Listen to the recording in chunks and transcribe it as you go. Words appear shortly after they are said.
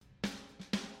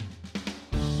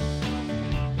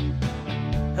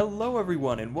Hello,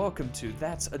 everyone, and welcome to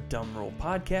That's a Dumb Roll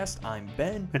podcast. I'm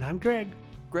Ben. And I'm Greg.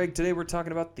 Greg, today we're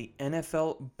talking about the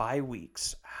NFL bye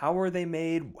weeks. How are they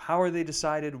made? How are they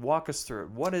decided? Walk us through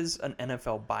it. What is an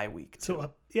NFL bye week? So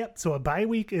a bye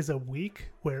week is a week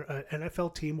where an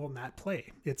NFL team will not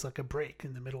play. It's like a break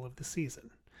in the middle of the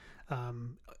season.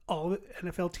 All the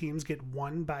NFL teams get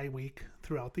one bye week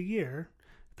throughout the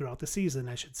season,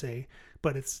 I should say,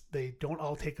 but they don't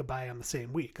all take a bye on the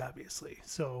same week, obviously.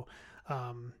 So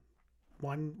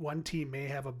one team may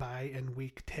have a bye in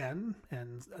week 10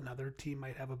 and another team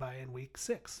might have a bye in week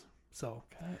 6. So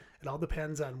It all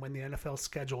depends on when the NFL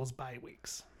schedules bye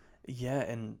weeks. Yeah,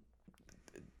 and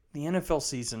the NFL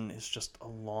season is just a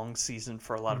long season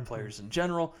for a lot of players in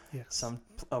general. Yes. Some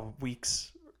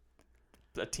weeks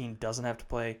a team doesn't have to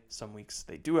play. Some weeks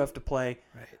they do have to play.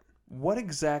 Right. What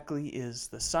exactly is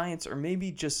the science, or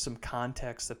maybe just some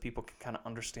context that people can kind of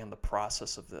understand the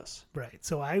process of this? Right.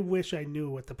 So I wish I knew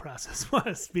what the process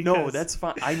was. No, that's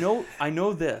fine. I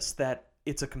know this, that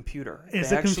it's a computer.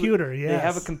 It's a computer, yes. They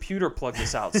have a computer plug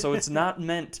this out. So it's not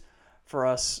meant for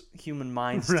us human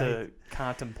minds to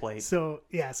contemplate. So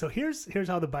here's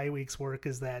how the bye weeks work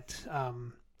is that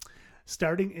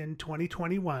starting in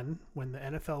 2021, when the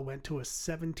NFL went to a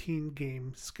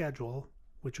 17-game schedule,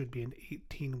 which would be an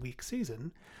 18-week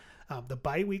season, the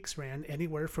bye weeks ran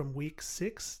anywhere from week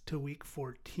 6 to week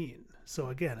 14. So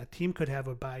again, a team could have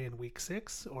a bye in week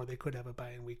 6, or they could have a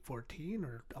bye in week 14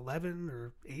 or 11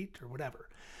 or 8 or whatever.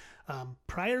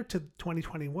 Prior to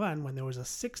 2021, when there was a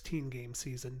 16-game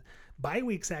season, bye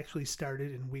weeks actually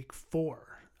started in week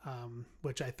 4,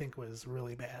 which I think was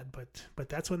really bad, but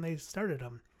that's when they started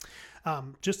them.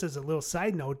 Just as a little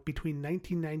side note, between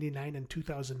 1999 and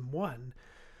 2001,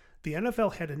 the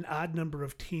NFL had an odd number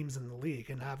of teams in the league,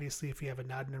 and obviously if you have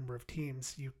an odd number of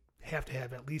teams, you have to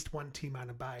have at least one team on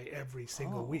a bye every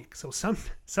single week. So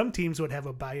some teams would have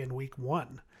a bye in week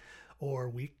 1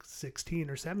 or week 16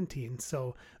 or 17.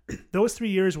 So those 3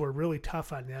 years were really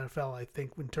tough on the NFL, I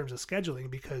think, in terms of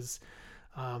scheduling, because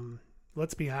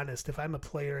let's be honest, if I'm a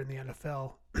player in the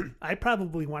NFL, I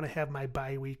probably want to have my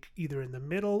bye week either in the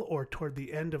middle or toward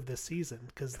the end of the season,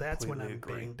 because that's when I'm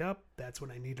banged up. That's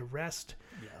when I need to rest,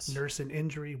 nurse an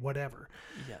injury, whatever.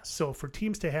 Yes. So for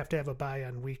teams to have a bye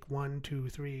on week 1, 2,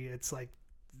 3, it's like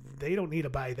they don't need a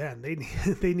bye then.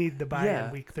 They need the bye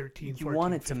on week 13, 14, You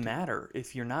want it 15. to matter.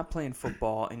 If you're not playing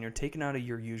football and you're taken out of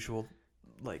your usual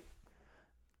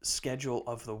schedule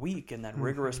of the week and that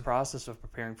rigorous process of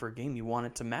preparing for a game, you want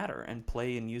it to matter and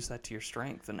play and use that to your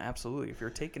strength. And absolutely, if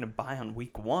you're taking a bye on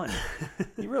week 1,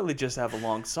 you really just have a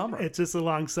long summer. It's just a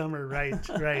long summer, right?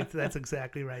 That's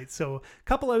exactly right. So a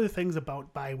couple other things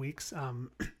about bye weeks.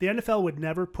 The NFL would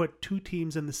never put two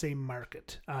teams in the same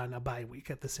market on a bye week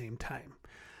at the same time.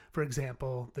 For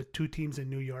example, the two teams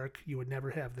in New York, you would never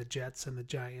have the Jets and the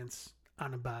Giants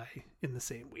on a bye in the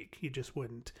same week. You just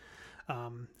wouldn't.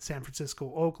 San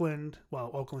Francisco, Oakland.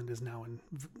 Well, Oakland is now in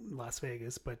Las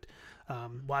Vegas, but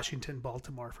Washington,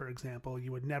 Baltimore, for example,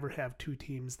 you would never have two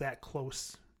teams that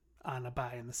close on a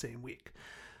bye in the same week.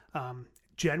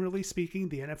 Generally speaking,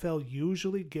 the NFL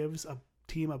usually gives a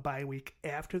team a bye week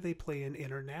after they play an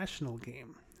international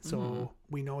game. So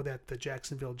we know that the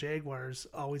Jacksonville Jaguars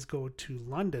always go to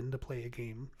London to play a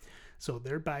game. So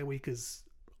their bye week is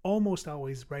almost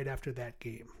always right after that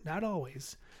game. Not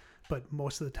always, but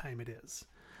most of the time it is.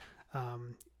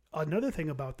 Another thing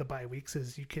about the bye weeks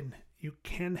is you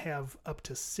can have up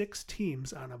to 6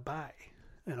 teams on a bye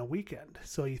in a weekend.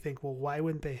 So you think, well, why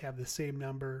wouldn't they have the same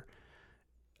number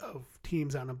of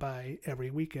teams on a bye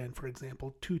every weekend? For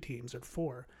example, 2 teams or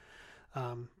 4.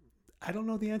 I don't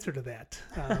know the answer to that.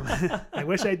 I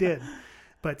wish I did.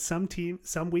 But some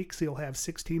weeks you'll have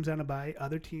 6 teams on a bye.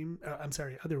 Other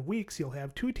weeks you'll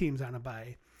have 2 teams on a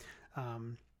bye.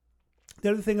 The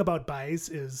other thing about byes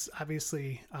is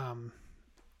obviously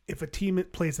if a team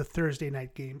plays a Thursday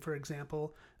night game, for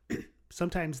example,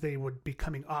 sometimes they would be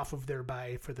coming off of their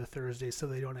bye for the Thursday, so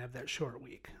they don't have that short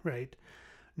week, right?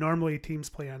 Normally teams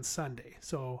play on Sunday.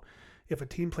 So if a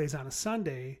team plays on a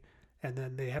Sunday and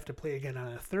then they have to play again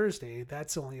on a Thursday,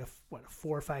 that's only a 4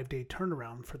 or 5 day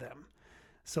turnaround for them.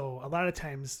 So a lot of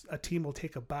times a team will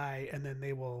take a bye and then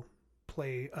they will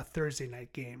play a Thursday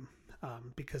night game.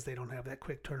 Because they don't have that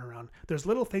quick turnaround. There's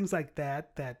little things like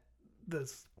that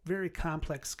this very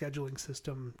complex scheduling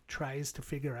system tries to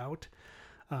figure out.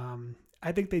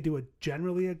 I think they do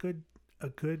generally a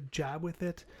good job with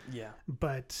it. Yeah.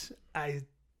 But I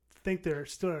think there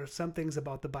still are some things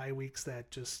about the bye weeks that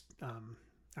just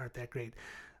aren't that great.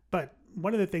 But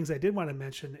one of the things I did want to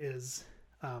mention is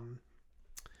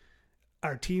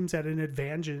our teams at an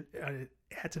advantage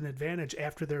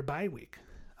after their bye week.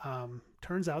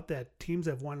 turns out that teams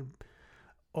have won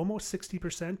almost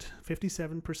 60%,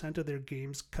 57% of their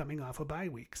games coming off a bye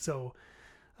week. So,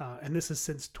 and this is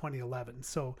since 2011.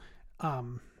 So,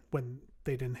 when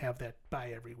they didn't have that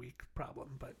bye every week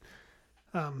problem, but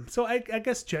so I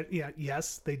guess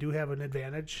yes, they do have an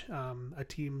advantage. A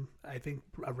team, I think,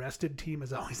 a rested team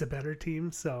is always a better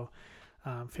team. So,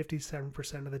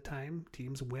 57% of the time,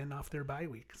 teams win off their bye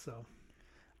week. So,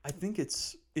 I think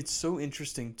it's so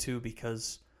interesting too,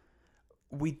 because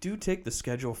we do take the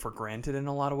schedule for granted in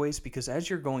a lot of ways, because as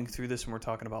you're going through this and we're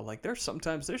talking about, like, there's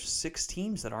 6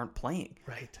 teams that aren't playing.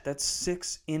 Right. That's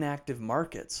 6 inactive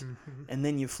markets. Mm-hmm. And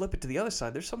then you flip it to the other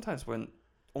side. There's sometimes when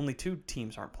only 2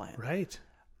 teams aren't playing. Right.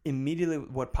 Immediately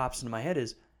what pops into my head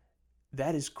is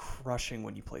that is crushing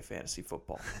when you play fantasy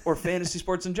football or fantasy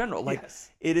sports in general. Like, yes.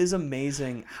 It is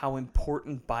amazing how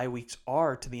important bye weeks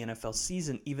are to the NFL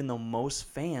season, even though most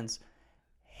fans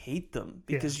hate them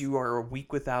because Yes. you are a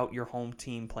week without your home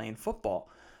team playing football.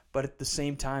 But at the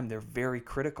same time, they're very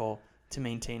critical to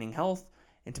maintaining health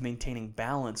and to maintaining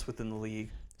balance within the league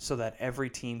so that every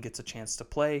team gets a chance to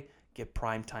play, get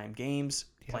primetime games,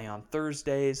 play on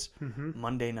Thursdays,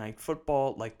 Monday Night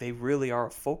Football. Like, they really are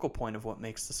a focal point of what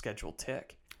makes the schedule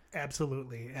tick.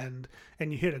 Absolutely. And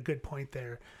you hit a good point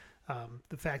there.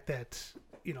 The fact that,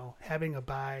 having a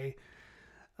bye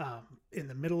in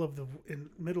the middle of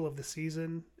the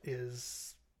season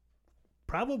is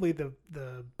probably the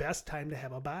best time to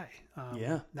have a bye.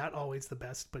 Not always the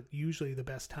best, but usually the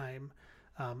best time.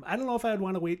 I don't know if I'd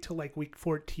want to wait till like week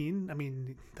 14. I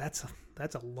mean, that's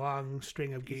a long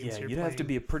string of games. Yeah, you'd have to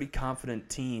be a pretty confident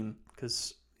team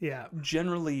because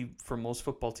generally for most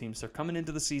football teams, they're coming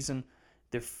into the season,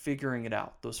 they're figuring it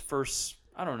out. Those first,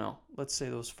 I don't know, let's say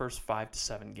those first 5 to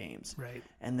 7 games. Right.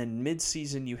 And then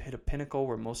mid-season, you hit a pinnacle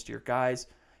where most of your guys,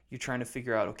 you're trying to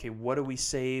figure out, okay, what do we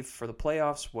save for the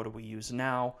playoffs? What do we use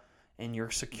now? And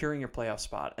you're securing your playoff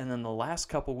spot. And then the last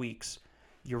couple weeks,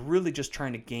 you're really just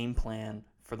trying to game plan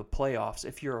for the playoffs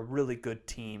if you're a really good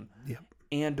team. Yep.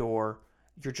 And or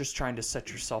you're just trying to set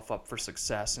yourself up for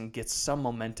success and get some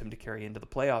momentum to carry into the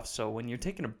playoffs. So when you're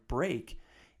taking a break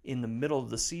in the middle of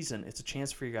the season, it's a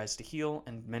chance for you guys to heal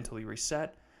and mentally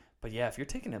reset. But yeah, if you're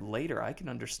taking it later, I can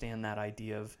understand that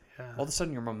idea of all of a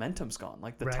sudden your momentum's gone.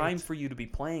 Like the time for you to be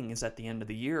playing is at the end of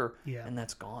the year, and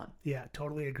that's gone. Yeah,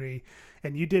 totally agree.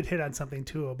 And you did hit on something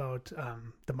too about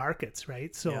the markets,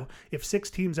 right? So if 6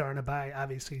 teams are on a bye,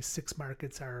 obviously 6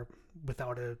 markets are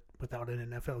without an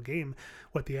NFL game.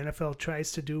 What the NFL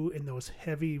tries to do in those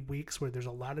heavy weeks where there's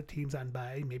a lot of teams on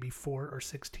bye, maybe 4 or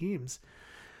 6 teams,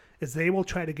 is they will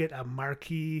try to get a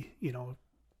marquee,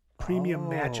 premium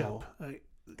matchup.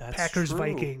 That's Packers true.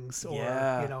 Vikings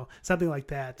or something like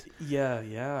that.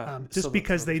 Just So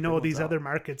because they know these out. other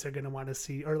markets are going to want to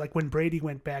see, or like when Brady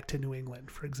went back to New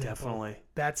England, for example. Definitely.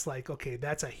 That's like, okay,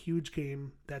 that's a huge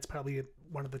game. That's probably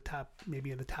one of the top,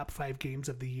 maybe in the top 5 games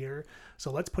of the year.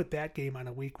 So let's put that game on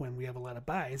a week when we have a lot of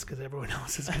buys because everyone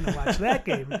else is going to watch that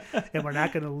game and we're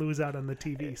not going to lose out on the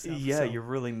TV stuff. Yeah, you're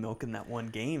really milking that one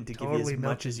game to give you as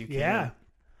much as you can. Yeah.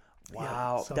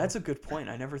 Wow, that's a good point.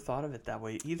 I never thought of it that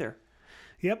way either.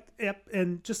 Yep.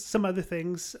 And just some other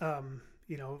things,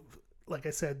 like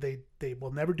I said, they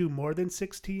will never do more than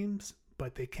 6 teams,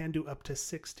 but they can do up to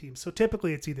 6 teams. So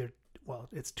typically it's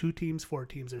it's 2 teams, 4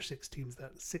 teams, or 6 teams.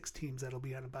 6 teams that'll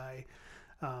be on a bye.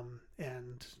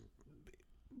 And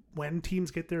when teams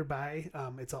get their bye,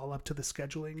 it's all up to the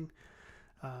scheduling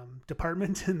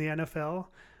department in the NFL.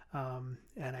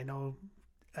 And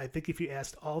I think if you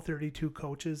asked all 32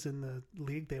 coaches in the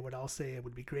league, they would all say it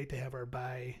would be great to have our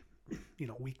bye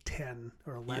week 10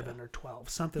 or 11 or 12,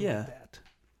 something like that.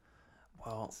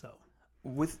 Well,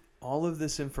 with all of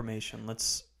this information,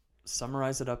 let's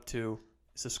summarize it up to,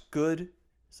 is this good?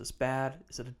 Is this bad?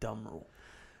 Is it a dumb rule?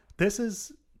 This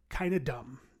is kind of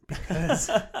dumb because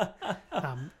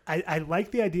I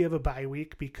like the idea of a bye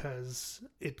week because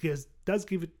it does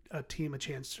give a team a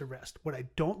chance to rest. What I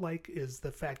don't like is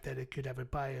the fact that it could have a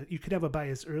bye. You could have a bye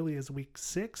as early as week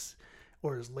 6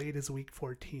 or as late as week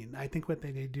 14. I think what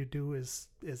they need to do is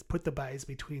put the byes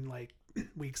between like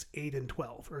weeks 8 and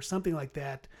 12 or something like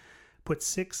that. Put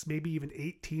 6, maybe even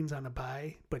 8 teams on a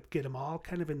bye, but get them all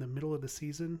kind of in the middle of the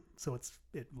season, so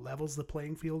it levels the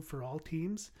playing field for all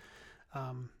teams.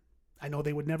 I know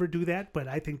they would never do that, but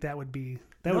I think that would be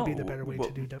the better way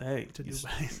to do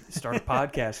byes. Start a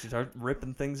podcast, you start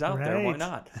ripping things out there. Why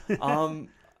not?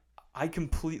 I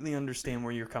completely understand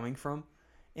where you're coming from,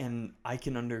 and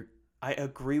I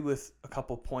agree with a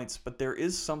couple points, but there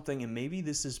is something, and maybe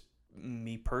this is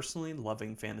me personally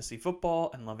loving fantasy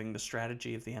football and loving the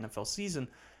strategy of the NFL season.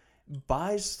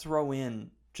 Byes throw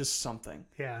in just something.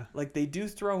 Yeah. Like they do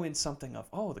throw in something of,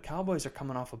 oh, the Cowboys are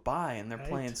coming off a bye and they're Right.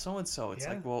 playing so-and-so. It's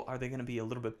Yeah. like, well, are they going to be a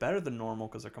little bit better than normal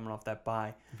because they're coming off that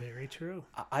bye? Very true.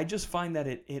 I just find that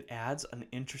it adds an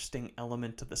interesting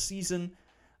element to the season.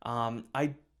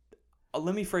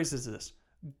 Let me phrase this: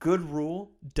 good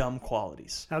rule, dumb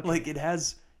qualities. Okay. Like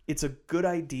it's a good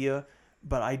idea,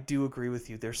 but I do agree with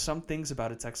you. There's some things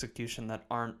about its execution that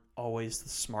aren't always the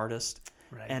smartest.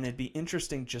 Right. And it'd be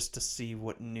interesting just to see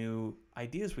what new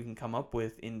ideas we can come up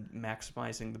with in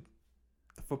maximizing the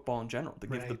football in general to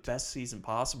give the Right. best season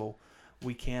possible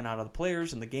we can out of the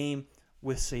players and the game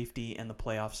with safety and the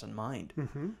playoffs in mind.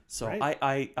 Mm-hmm. So Right.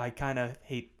 I kind of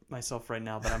hate myself right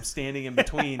now that I'm standing in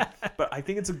between, but I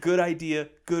think it's a good idea,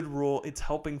 good rule. It's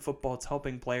helping football, it's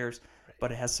helping players,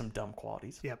 but it has some dumb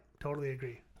qualities. Yep. Totally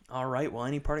agree. All right. Well,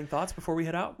 any parting thoughts before we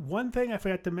head out? One thing I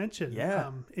forgot to mention. Yeah.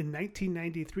 In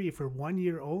 1993, for 1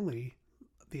 year only,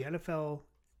 the NFL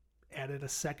added a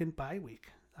second bye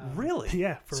week. Really?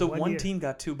 Yeah. For So 1 one year. team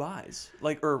got 2 buys.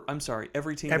 Every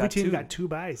team Every got team 2. got 2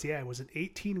 buys. Yeah, it was an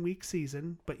 18-week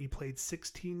season, but you played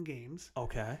 16 games.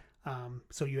 Okay.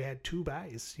 So you had 2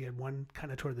 buys. You had one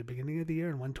kind of toward the beginning of the year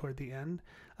and one toward the end.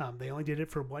 They only did it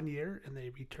for 1 year, and they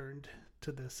returned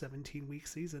to the 17-week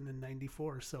season in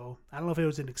 94. So I don't know if it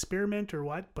was an experiment or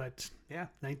what, but yeah,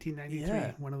 1993,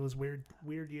 Yeah. one of those weird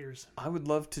years. I would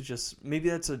love to just maybe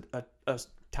that's a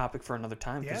topic for another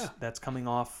time because Yeah. that's coming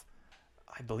off.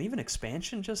 I believe an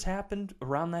expansion just happened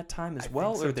around that time as I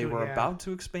well, think so or they too, were yeah. about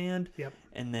to expand. Yep.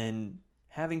 And then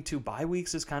having 2 bye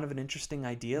weeks is kind of an interesting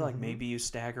idea. Like Mhm. maybe you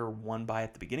stagger 1 bye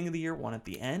at the beginning of the year, 1 at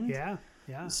the end. Yeah.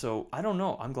 Yeah. So I don't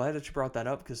know. I'm glad that you brought that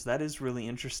up because that is really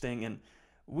interesting, and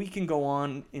we can go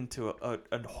on into a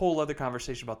whole other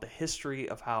conversation about the history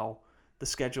of how the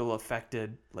schedule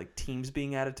affected like teams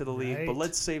being added to the league. But Right.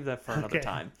 let's save that for another Okay.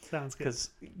 time Sounds good.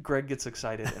 because Greg gets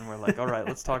excited, and we're like, all right,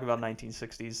 let's talk about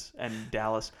 1960s and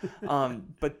Dallas.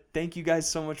 But thank you guys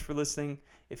so much for listening.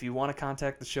 If you want to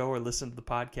contact the show or listen to the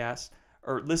podcast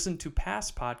or listen to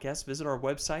past podcasts, visit our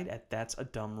website at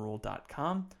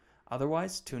that'sadumbRule.com.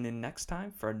 Otherwise, tune in next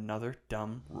time for another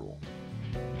dumb rule.